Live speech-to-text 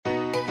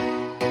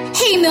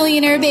Hey,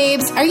 Millionaire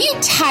Babes, are you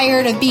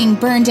tired of being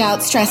burned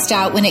out, stressed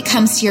out when it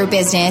comes to your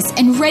business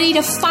and ready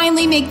to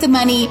finally make the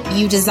money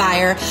you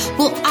desire?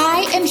 Well,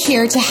 I am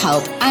here to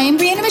help. I am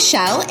Brianna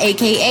Michelle,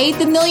 aka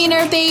the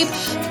Millionaire Babe,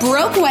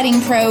 broke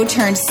wedding pro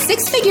turned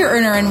six-figure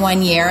earner in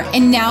 1 year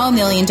and now $1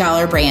 million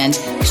brand,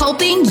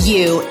 helping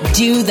you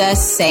do the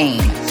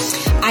same.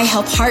 I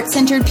help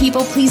heart-centered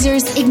people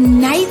pleasers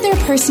ignite their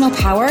personal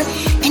power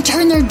and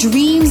turn their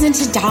dreams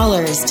into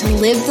dollars to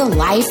live the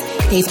life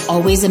they've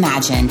always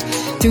imagined.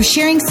 Through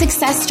sharing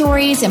success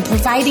stories and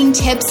providing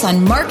tips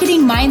on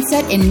marketing,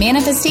 mindset, and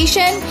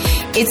manifestation,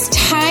 it's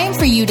time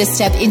for you to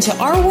step into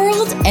our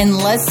world and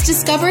let's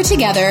discover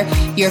together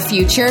your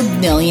future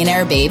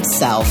Millionaire Babe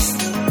self.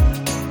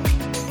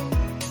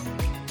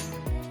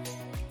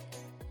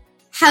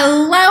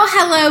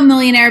 Hello,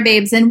 Millionaire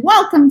Babes, and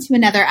welcome to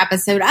another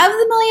episode of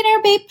the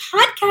Millionaire Babe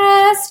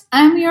Podcast.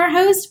 I'm your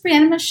host,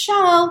 Brianna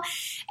Michelle,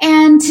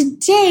 and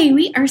today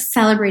we are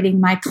celebrating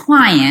my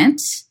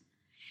client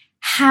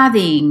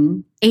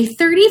having a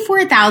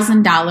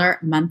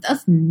 $34,000 month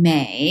of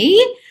May.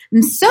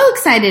 I'm so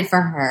excited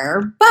for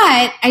her,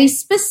 but I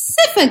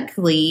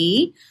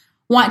specifically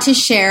want to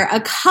share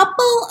a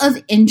couple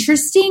of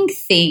interesting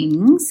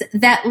things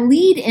that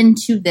lead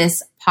into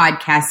this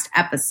podcast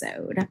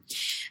episode.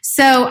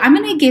 So I'm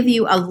going to give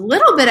you a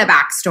little bit of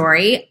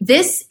backstory.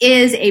 This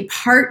is a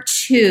part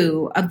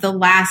 2 of the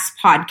last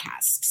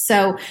podcast.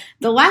 So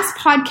the last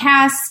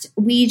podcast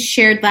we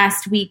shared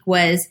last week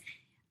was,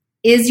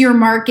 is your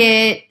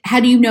market, how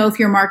do you know if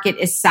your market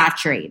is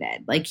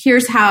saturated? Like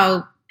here's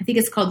how, I think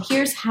it's called,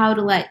 here's how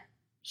to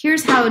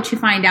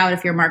find out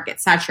if your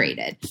market's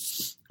saturated.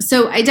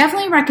 So I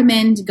definitely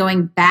recommend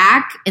going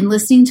back and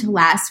listening to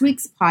last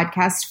week's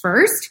podcast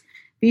first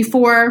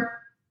before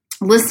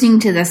listening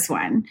to this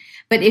one.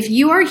 But if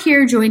you are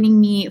here joining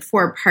me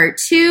for part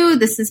 2,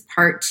 this is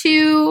part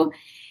 2,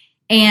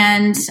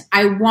 and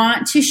I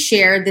want to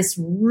share this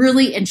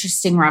really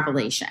interesting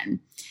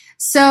revelation.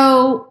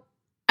 So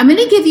I'm going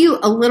to give you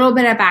a little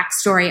bit of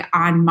backstory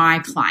on my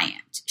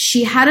client.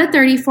 She had a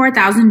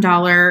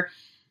 $34,000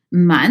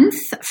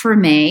 month for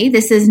May.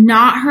 This is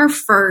not her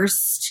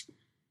first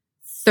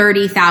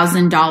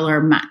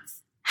 $30,000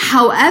 month.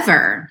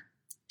 However,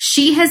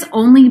 she has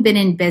only been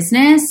in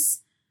business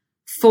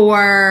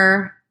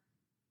for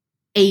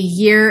a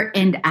year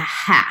and a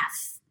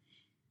half.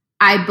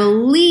 I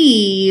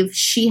believe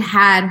she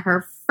had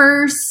her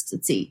first,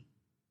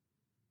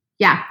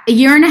 a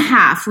year and a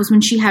half was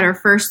when she had her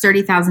first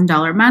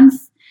 $30,000 month.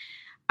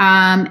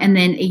 And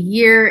then a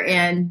year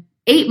and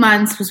 8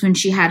 months was when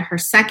she had her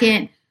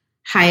second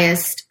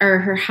highest,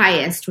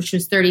 which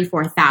was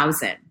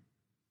 $34,000.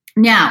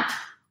 Now,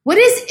 what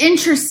is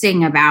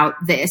interesting about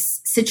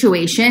this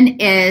situation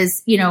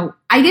is,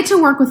 I get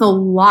to work with a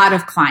lot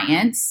of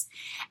clients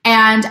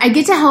and I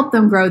get to help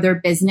them grow their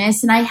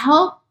business and I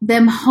help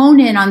them hone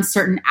in on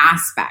certain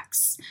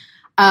aspects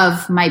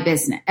of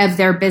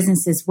their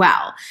business as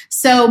well.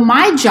 So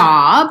my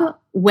job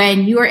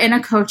when you are in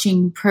a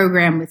coaching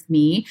program with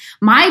me,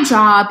 my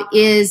job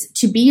is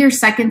to be your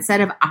second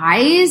set of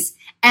eyes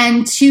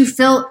and to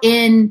fill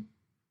in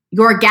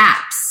your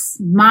gaps.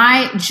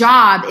 My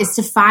job is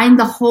to find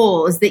the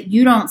holes that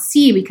you don't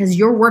see because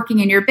you're working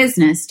in your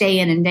business day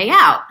in and day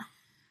out.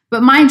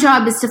 But my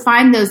job is to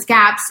find those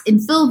gaps and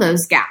fill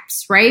those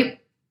gaps, right?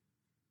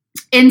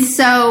 And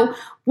so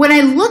when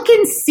I look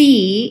and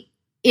see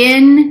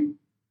in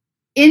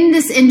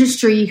this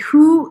industry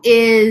who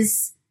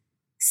is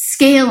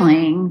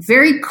scaling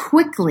very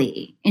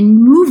quickly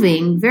and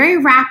moving very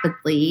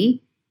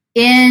rapidly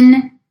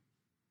in,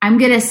 I'm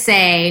going to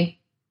say,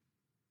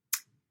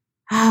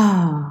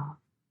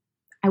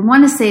 I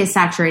want to say a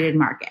saturated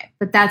market,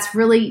 but that's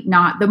really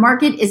not. The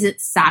market isn't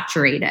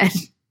saturated.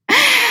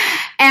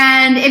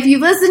 And if you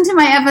listened to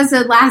my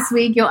episode last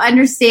week, you'll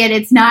understand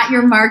it's not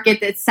your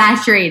market that's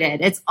saturated.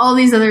 It's all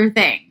these other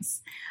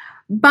things.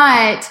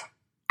 But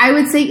I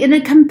would say in a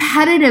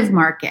competitive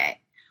market,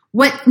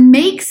 what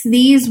makes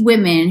these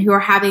women who are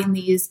having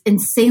these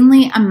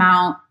insanely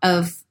amount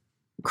of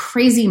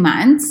crazy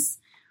months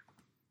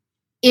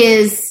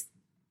is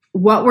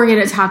what we're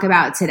going to talk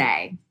about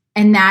today.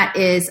 And that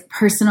is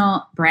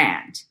personal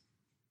brand.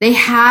 They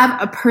have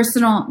a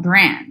personal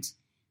brand.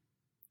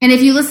 And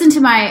if you listen to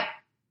my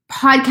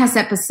podcast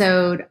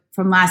episode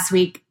from last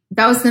week,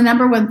 that was the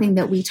number one thing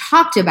that we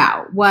talked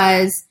about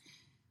was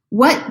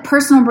what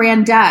personal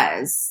brand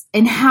does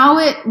and how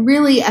it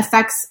really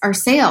affects our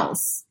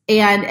sales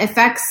and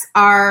affects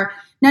not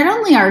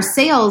only our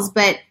sales,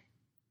 but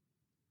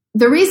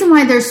the reason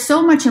why there's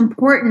so much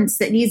importance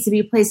that needs to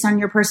be placed on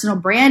your personal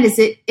brand is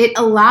it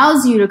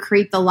allows you to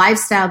create the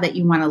lifestyle that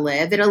you want to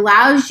live. It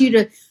allows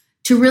you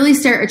to really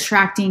start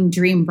attracting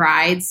dream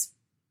brides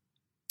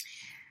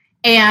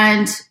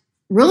and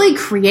really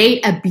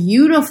create a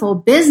beautiful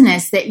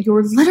business that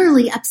you're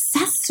literally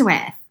obsessed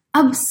with.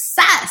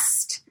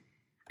 Obsessed.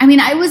 I mean,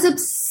 I was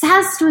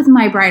obsessed with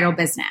my bridal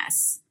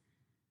business.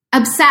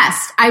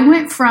 Obsessed. I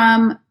went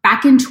from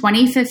back in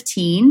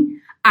 2015,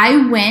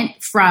 I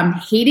went from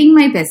hating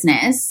my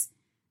business,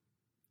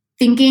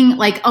 thinking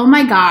like, oh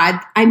my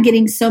God, I'm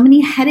getting so many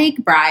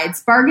headache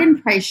brides,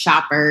 bargain price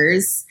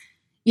shoppers.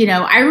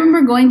 I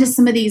remember going to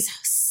some of these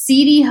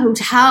seedy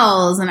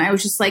hotels and I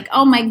was just like,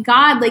 oh my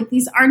God, like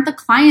these aren't the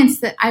clients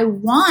that I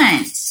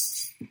want.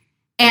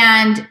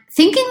 And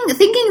thinking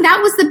that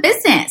was the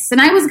business and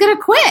I was going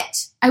to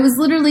quit. I was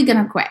literally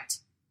going to quit.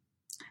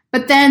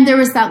 But then there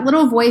was that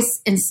little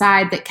voice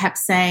inside that kept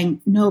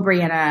saying, no,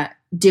 Brianna,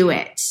 do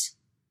it.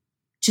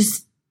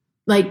 Just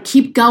like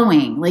keep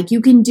going. Like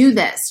you can do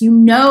this.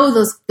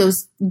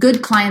 Those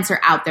good clients are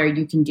out there.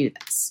 You can do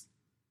this.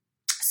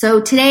 So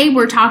today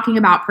we're talking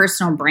about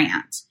personal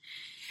brand.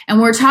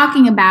 And we're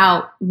talking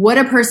about what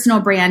a personal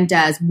brand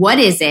does. What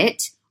is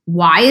it?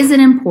 Why is it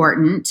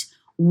important?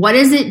 What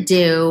does it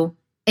do?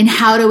 And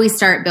how do we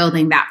start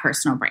building that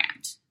personal brand?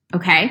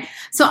 Okay.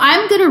 So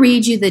I'm going to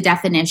read you the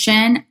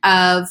definition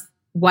of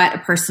what a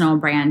personal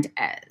brand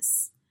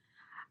is.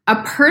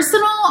 A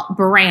personal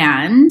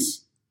brand,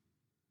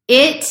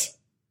 it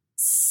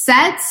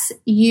sets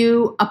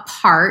you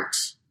apart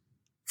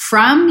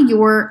from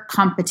your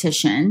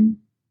competition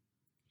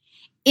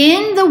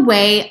in the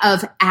way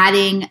of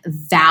adding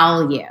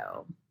value.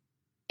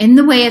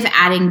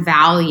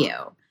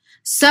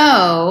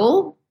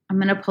 So I'm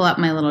going to pull up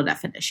my little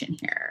definition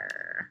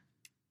here.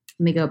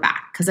 Let me go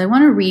back because I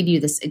want to read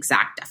you this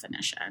exact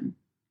definition.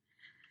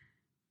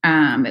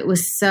 It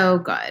was so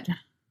good.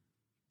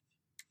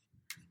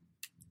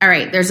 All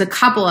right, there's a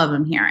couple of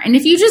them here. And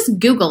if you just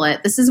Google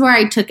it, this is where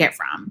I took it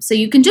from. So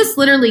you can just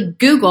literally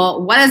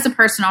Google, what is a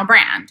personal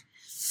brand?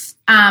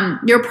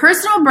 Your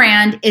personal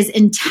brand is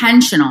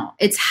intentional.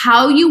 It's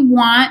how you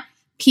want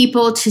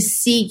people to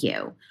see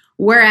you.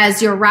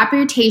 Whereas your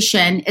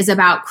reputation is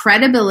about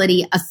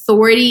credibility,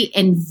 authority,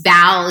 and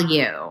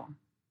value.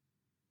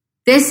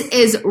 This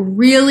is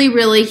really,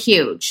 really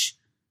huge.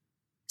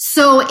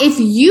 So if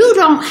you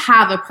don't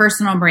have a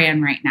personal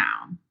brand right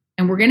now,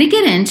 and we're going to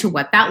get into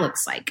what that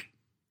looks like,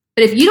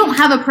 but if you don't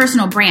have a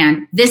personal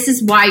brand, this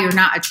is why you're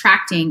not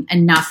attracting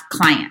enough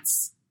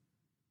clients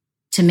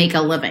to make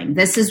a living.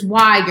 This is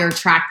why you're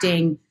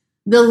attracting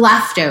the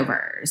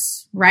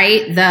leftovers,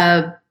 right?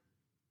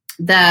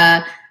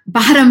 The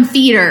bottom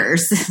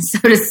feeders, so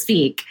to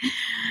speak,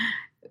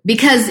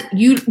 because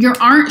you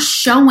aren't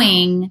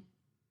showing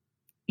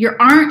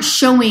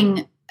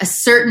a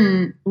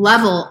certain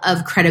level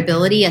of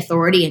credibility,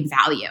 authority, and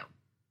value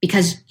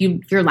because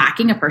you're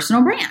lacking a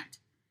personal brand.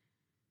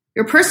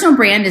 Your personal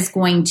brand is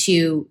going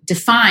to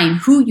define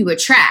who you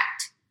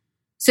attract.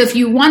 So if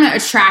you want to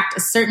attract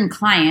a certain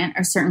client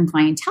or certain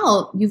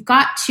clientele, you've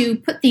got to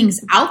put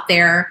things out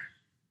there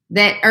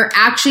that are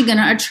actually going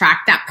to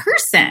attract that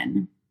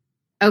person.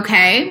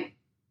 Okay?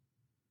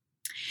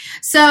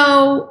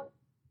 So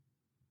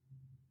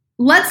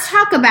let's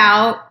talk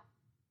about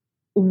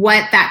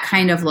what that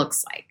kind of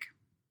looks like.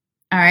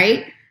 All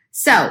right?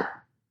 So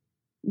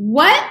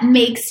what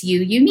makes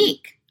you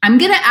unique? I'm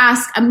going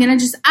to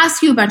just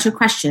ask you a bunch of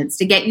questions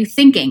to get you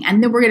thinking,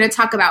 and then we're going to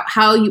talk about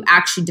how you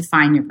actually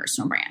define your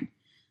personal brand.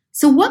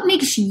 So what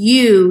makes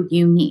you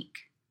unique?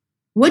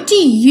 What do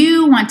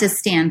you want to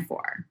stand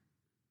for?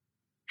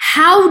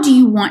 How do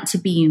you want to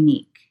be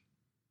unique?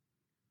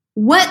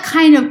 What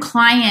kind of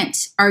client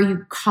are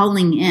you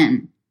calling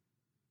in?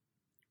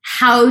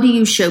 How do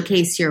you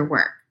showcase your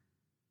work?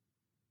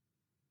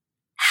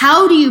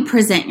 How do you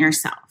present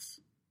yourself?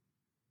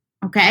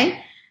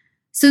 Okay?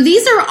 So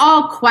these are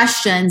all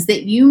questions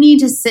that you need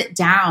to sit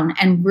down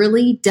and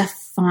really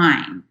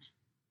define,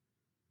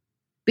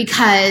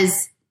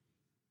 because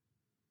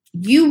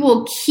you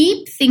will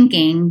keep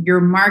thinking your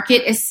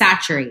market is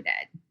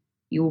saturated.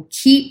 You will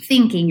keep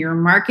thinking your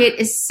market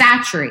is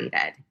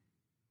saturated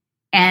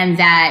and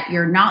that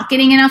you're not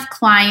getting enough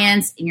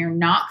clients and you're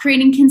not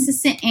creating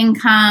consistent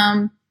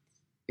income.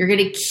 You're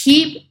going to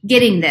keep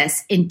getting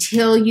this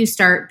until you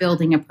start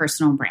building a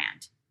personal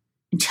brand,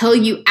 until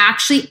you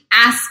actually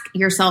ask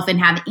yourself and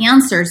have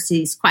answers to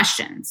these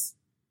questions.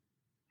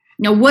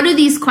 Now, what are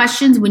these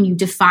questions? When you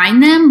define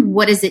them,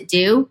 what does it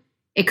do?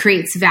 It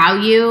creates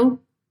value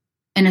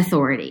and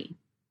authority.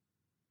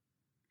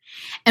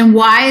 And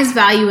why is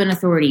value and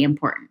authority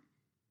important?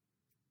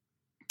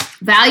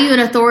 Value and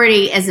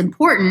authority is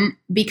important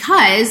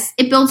because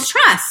it builds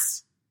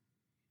trust.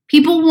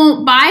 People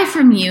won't buy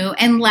from you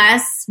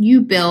unless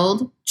you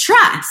build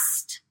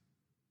trust.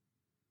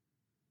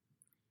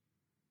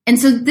 And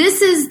so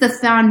this is the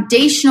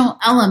foundational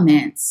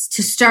elements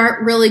to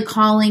start really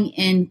calling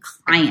in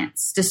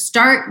clients, to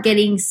start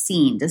getting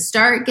seen, to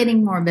start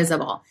getting more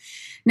visible.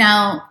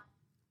 Now,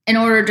 in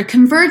order to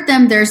convert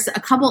them, there's a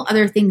couple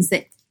other things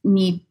that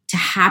need to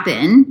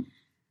happen.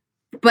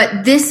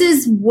 But this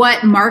is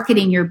what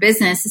marketing your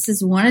business, this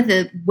is one of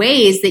the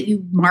ways that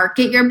you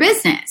market your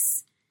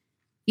business.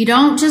 You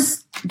don't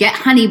just get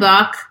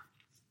HoneyBook.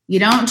 You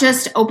don't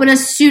just open a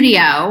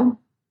studio.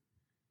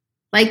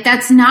 Like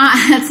that's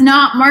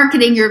not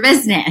marketing your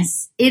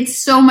business.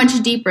 It's so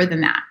much deeper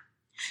than that.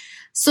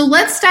 So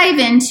let's dive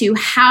into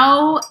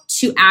how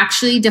to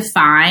actually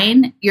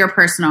define your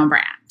personal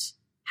brand.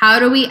 How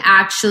do we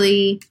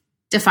actually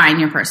define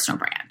your personal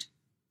brand?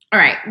 All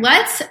right,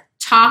 let's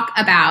talk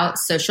about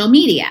social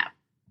media.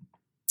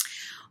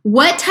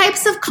 What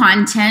types of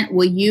content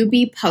will you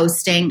be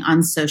posting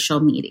on social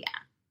media?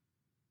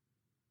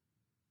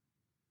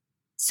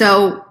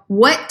 So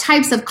what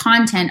types of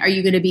content are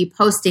you going to be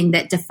posting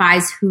that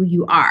defies who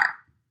you are?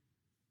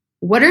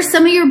 What are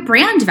some of your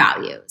brand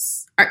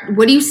values?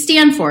 What do you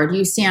stand for? Do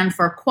you stand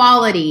for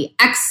quality,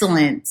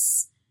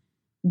 excellence?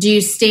 Do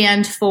you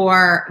stand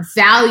for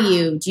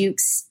value? Do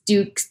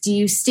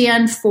you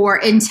stand for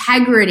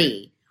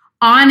integrity,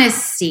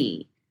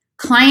 honesty,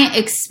 client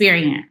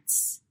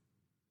experience?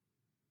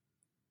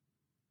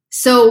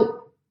 So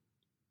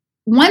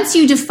once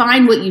you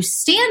define what you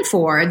stand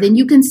for, then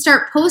you can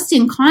start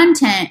posting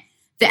content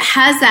that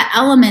has that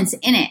elements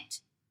in it,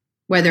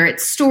 whether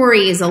it's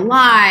stories, a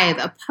live,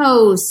 a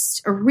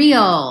post, a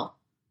reel,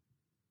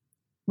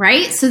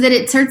 right? So that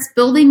it starts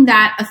building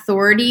that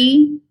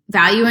authority,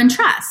 value, and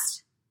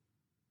trust.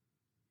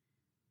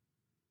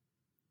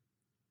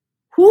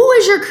 Who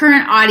is your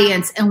current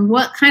audience and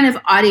what kind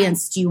of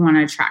audience do you want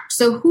to attract?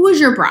 So who is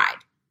your bride?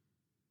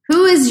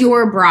 Who is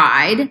your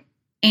bride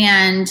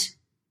and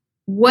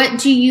what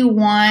do you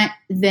want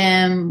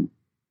them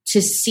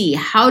to see?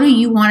 How do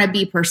you want to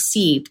be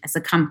perceived as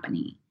a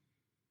company?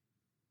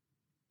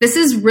 This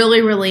is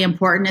really, really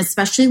important,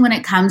 especially when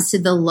it comes to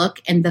the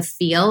look and the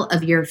feel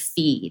of your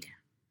feed.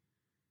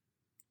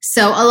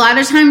 So a lot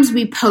of times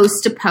we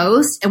post a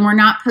post and we're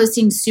not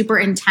posting super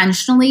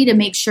intentionally to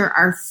make sure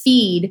our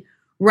feed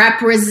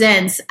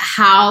represents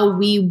how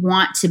we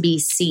want to be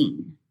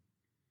seen.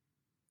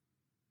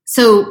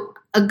 So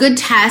a good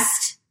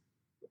test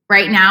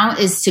right now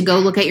is to go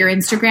look at your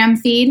Instagram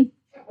feed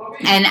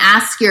and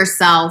ask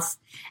yourself,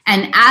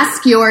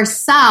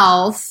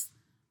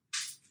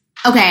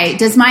 okay,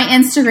 does my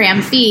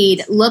Instagram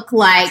feed look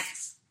like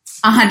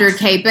a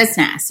 100K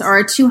business or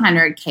a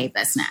 200K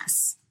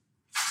business?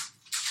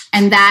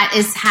 And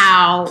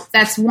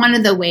that's one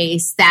of the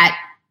ways that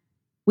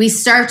we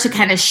start to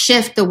kind of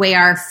shift the way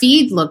our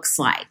feed looks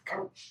like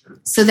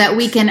so that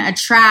we can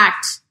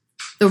attract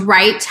the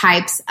right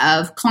types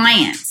of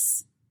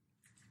clients.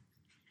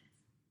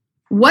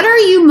 What are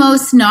you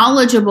most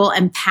knowledgeable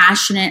and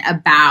passionate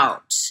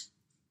about?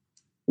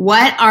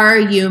 What are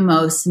you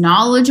most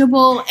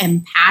knowledgeable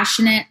and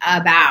passionate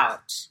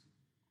about?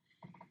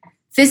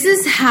 This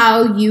is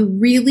how you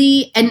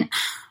really, and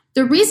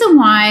the reason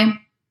why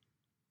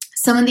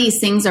some of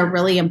these things are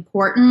really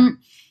important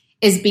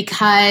is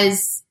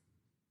because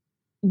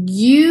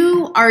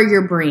you are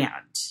your brand.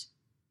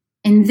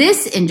 In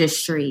this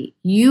industry,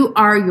 you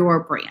are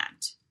your brand.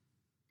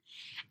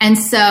 And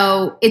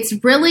so it's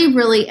really,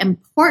 really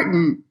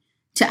important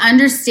to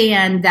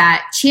understand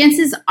that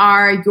chances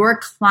are your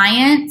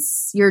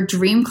clients, your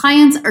dream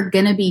clients, are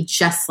going to be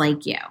just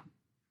like you.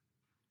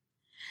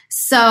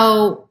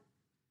 So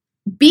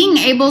being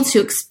able to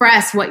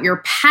express what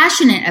you're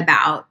passionate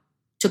about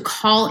to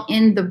call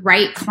in the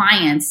right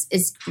clients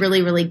is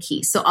really, really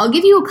key. So I'll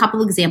give you a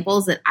couple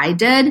examples that I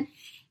did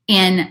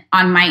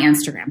on my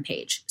Instagram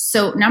page.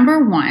 So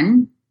number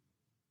one,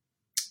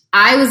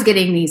 I was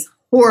getting these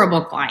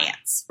horrible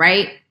clients,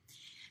 right?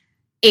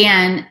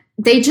 And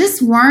they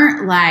just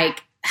weren't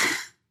like,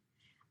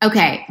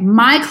 okay,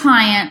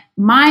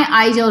 my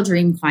ideal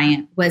dream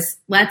client was,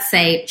 let's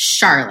say,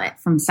 Charlotte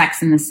from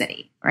Sex and the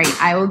City, right?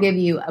 I will give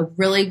you a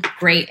really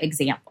great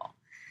example.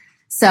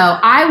 So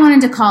I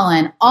wanted to call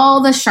in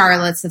all the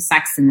Charlottes of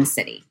Sex and the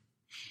City.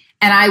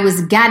 And I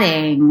was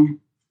getting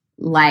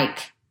like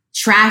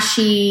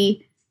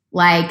trashy,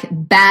 like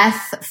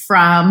Beth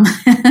from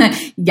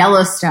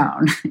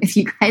Yellowstone. If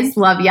you guys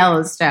love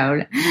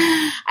Yellowstone,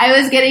 I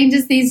was getting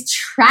just these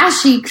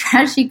trashy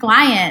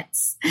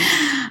clients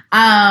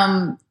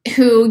who,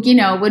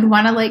 would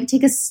want to like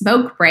take a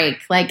smoke break,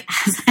 like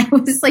as I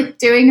was like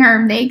doing her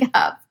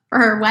makeup for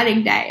her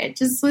wedding day. It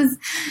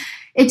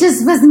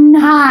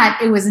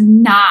was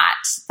not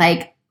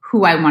like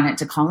who I wanted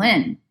to call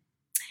in.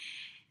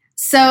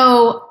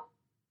 So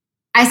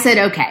I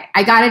said, okay,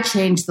 I got to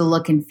change the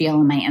look and feel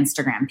on my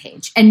Instagram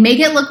page and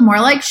make it look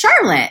more like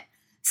Charlotte.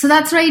 So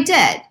that's what I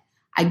did.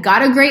 I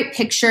got a great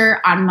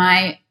picture on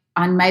my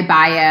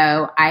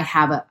bio. I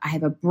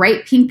have a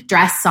bright pink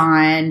dress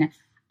on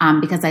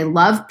because I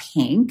love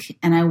pink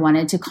and I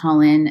wanted to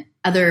call in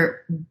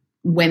other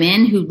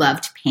women who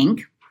loved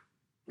pink.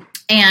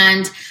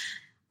 And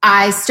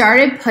I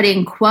started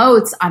putting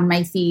quotes on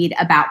my feed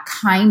about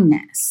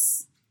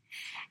kindness.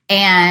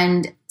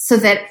 And so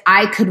that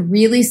I could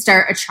really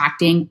start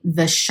attracting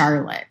the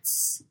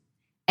Charlottes.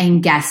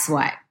 And guess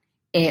what?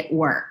 It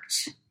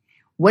worked.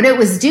 What it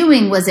was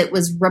doing was it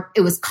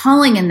was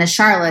calling in the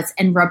Charlottes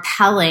and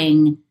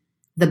repelling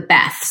the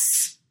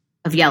Beths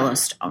of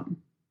Yellowstone,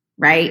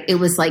 right? It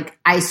was like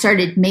I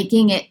started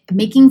making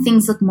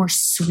things look more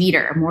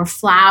sweeter, more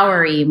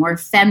flowery, more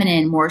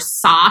feminine, more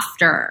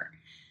softer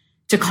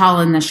to call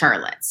in the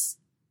Charlottes.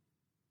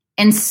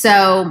 And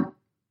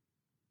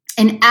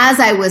as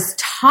I was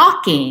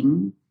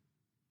talking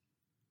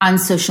on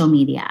social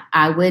media,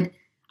 I would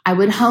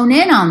hone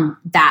in on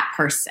that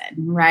person,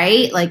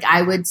 right? Like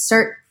I would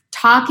start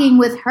talking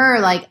with her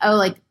like, oh,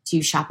 like, do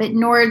you shop at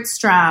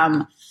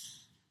Nordstrom?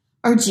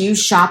 Or do you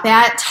shop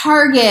at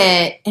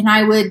Target? And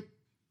I would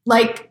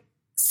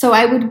so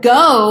I would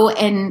go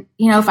and,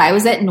 if I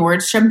was at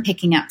Nordstrom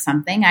picking up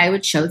something, I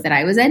would show that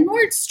I was at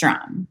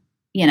Nordstrom,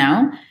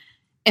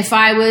 If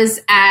I was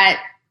at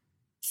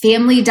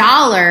Family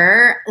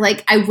Dollar,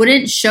 I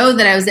wouldn't show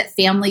that I was at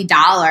Family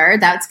Dollar.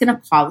 That's going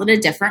to call it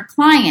a different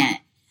client.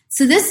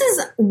 So this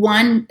is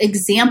one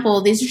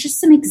example. These are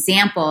just some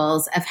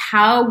examples of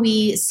how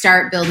we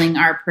start building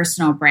our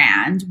personal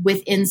brand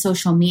within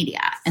social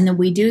media. And then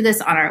we do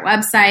this on our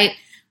website.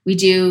 We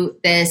do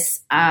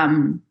this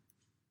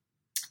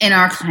in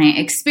our client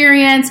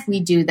experience. We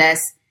do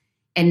this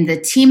in the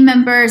team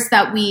members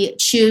that we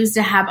choose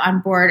to have on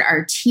board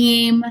our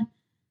team,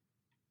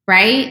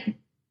 right?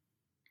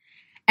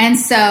 And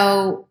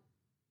so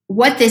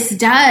what this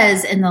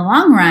does in the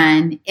long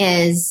run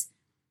is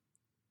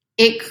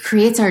it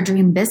creates our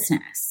dream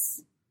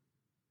business.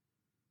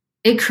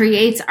 It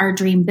creates our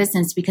dream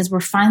business because we're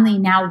finally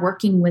now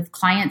working with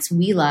clients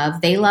we love.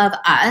 They love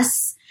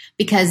us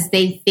because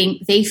they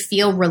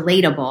feel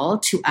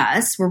relatable to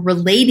us. We're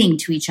relating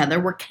to each other.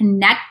 We're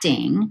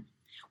connecting.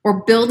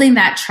 We're building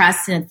that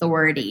trust and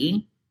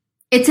authority.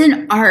 It's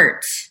an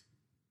art.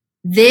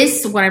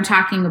 This, what I'm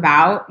talking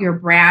about, your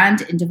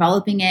brand and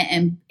developing it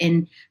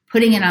and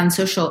putting it on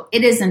social,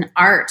 it is an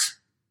art.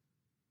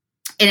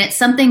 And it's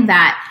something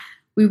that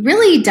we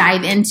really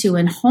dive into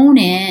and hone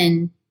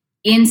in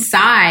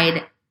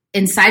inside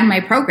my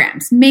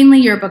programs, mainly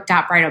your Booked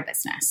Out Bridal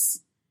Business,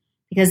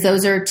 because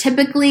those are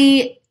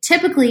typically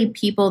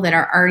people that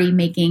are already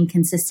making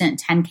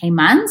consistent 10K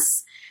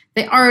months.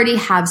 They already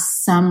have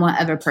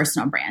somewhat of a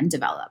personal brand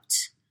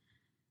developed.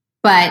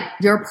 But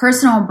your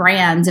personal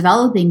brand,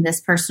 developing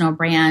this personal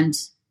brand,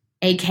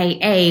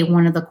 AKA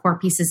one of the core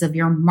pieces of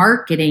your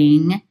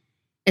marketing,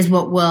 is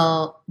what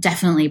will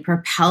definitely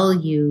propel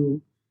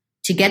you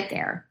to get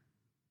there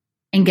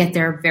and get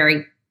there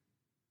very,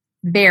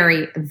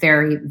 very,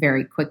 very,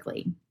 very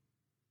quickly.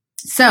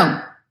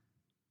 So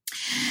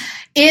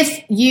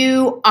if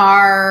you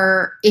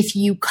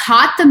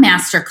caught the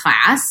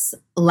masterclass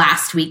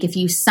last week, if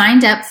you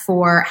signed up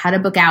for How to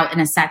Book Out in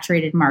a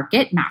Saturated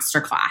Market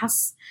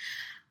masterclass,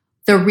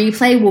 the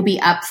replay will be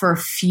up for a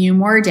few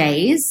more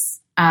days.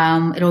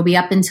 It'll be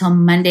up until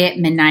Monday at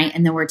midnight,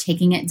 and then we're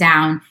taking it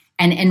down.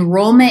 And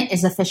enrollment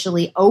is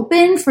officially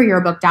open for your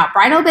Booked Out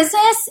Bridal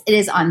Business. It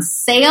is on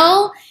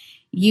sale.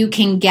 You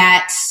can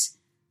get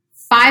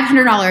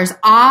 $500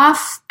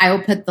 off. I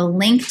will put the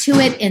link to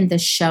it in the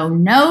show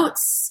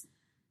notes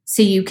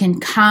so you can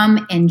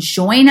come and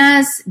join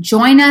us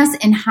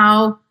in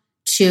how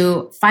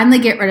to finally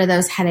get rid of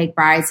those headache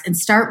brides and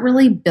start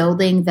really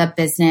building the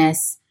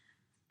business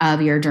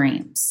of your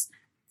dreams.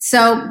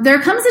 So there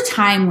comes a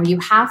time where you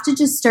have to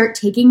just start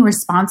taking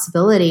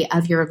responsibility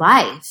of your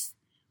life.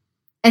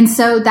 And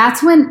so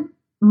that's when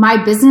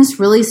my business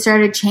really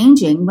started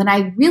changing, when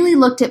I really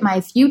looked at my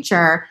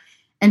future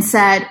and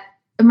said,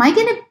 am I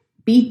going to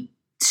be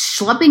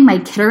schlepping my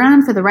kid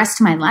around for the rest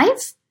of my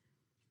life?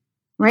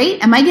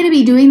 Right? Am I going to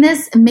be doing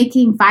this and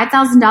making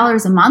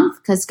 $5,000 a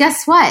month? Because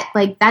guess what?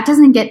 That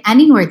doesn't get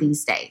anywhere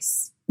these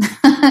days.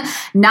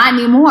 Not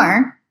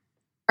anymore.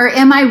 Or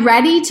am I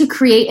ready to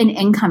create an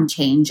income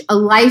change, a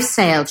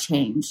lifestyle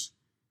change?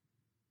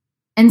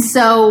 And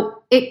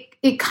so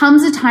it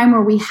comes a time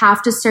where we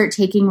have to start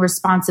taking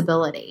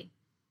responsibility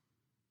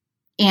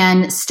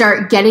and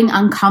start getting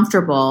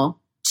uncomfortable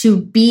to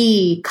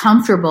be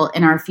comfortable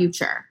in our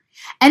future.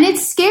 And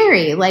it's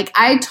scary.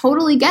 I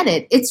totally get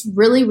it. It's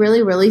really,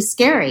 really, really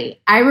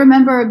scary. I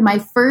remember my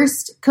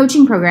first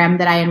coaching program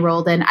that I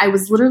enrolled in, I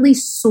was literally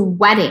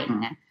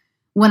sweating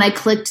when I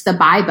clicked the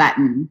buy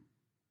button.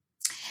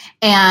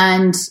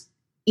 And,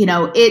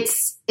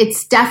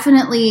 it's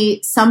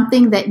definitely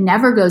something that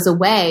never goes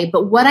away.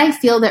 But what I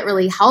feel that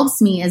really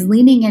helps me is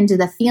leaning into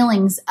the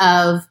feelings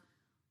of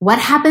what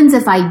happens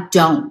if I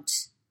don't?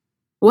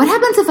 What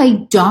happens if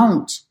I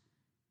don't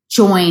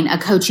join a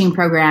coaching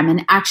program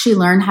and actually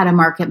learn how to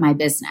market my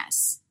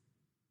business?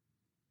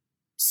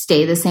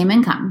 Stay the same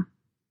income,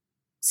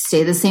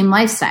 stay the same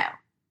lifestyle.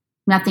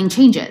 Nothing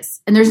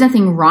changes. And there's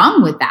nothing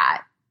wrong with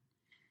that.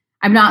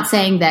 I'm not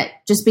saying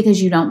that just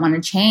because you don't want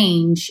to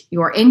change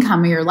your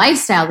income or your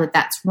lifestyle that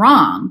that's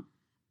wrong.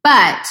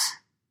 But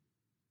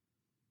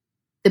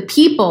the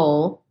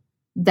people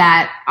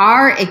that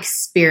are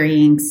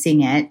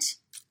experiencing it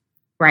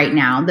right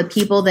now, the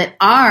people that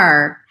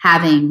are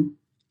having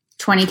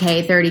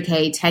 20K,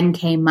 30K,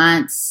 10K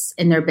months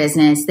in their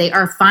business, they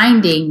are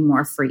finding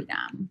more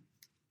freedom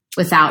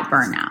without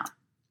burnout.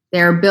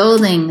 They're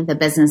building the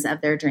business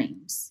of their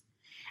dreams.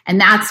 And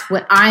that's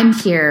what I'm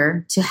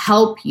here to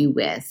help you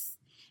with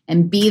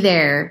and be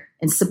there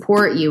and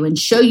support you and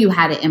show you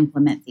how to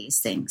implement these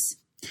things.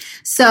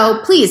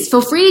 So please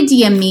feel free to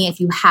DM me if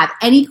you have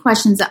any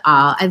questions at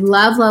all. I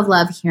love, love,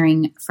 love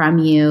hearing from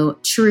you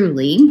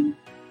truly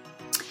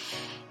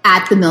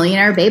at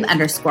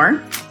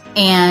 @themillionairebabe_.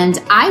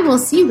 And I will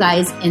see you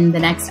guys in the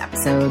next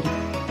episode.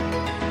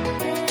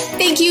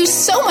 Thank you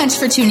so much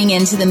for tuning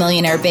in to the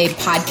Millionaire Babe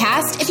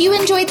podcast. If you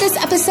enjoyed this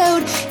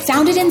episode,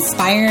 found it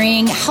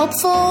inspiring,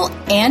 helpful,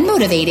 and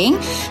motivating,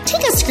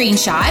 take a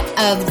screenshot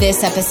of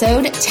this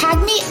episode, tag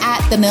me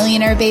at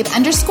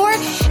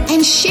 @themillionairebabe_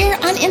 and share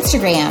on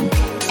Instagram.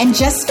 And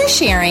just for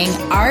sharing,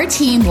 our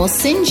team will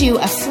send you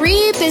a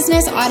free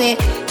business audit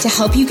to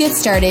help you get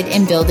started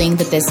in building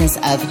the business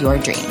of your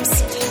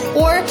dreams.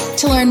 Or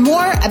to learn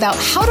more about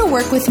how to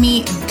work with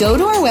me, go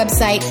to our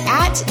website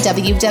at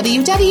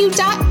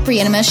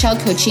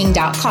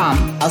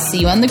www.briannamichellecoaching.com. I'll see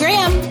you on the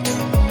gram.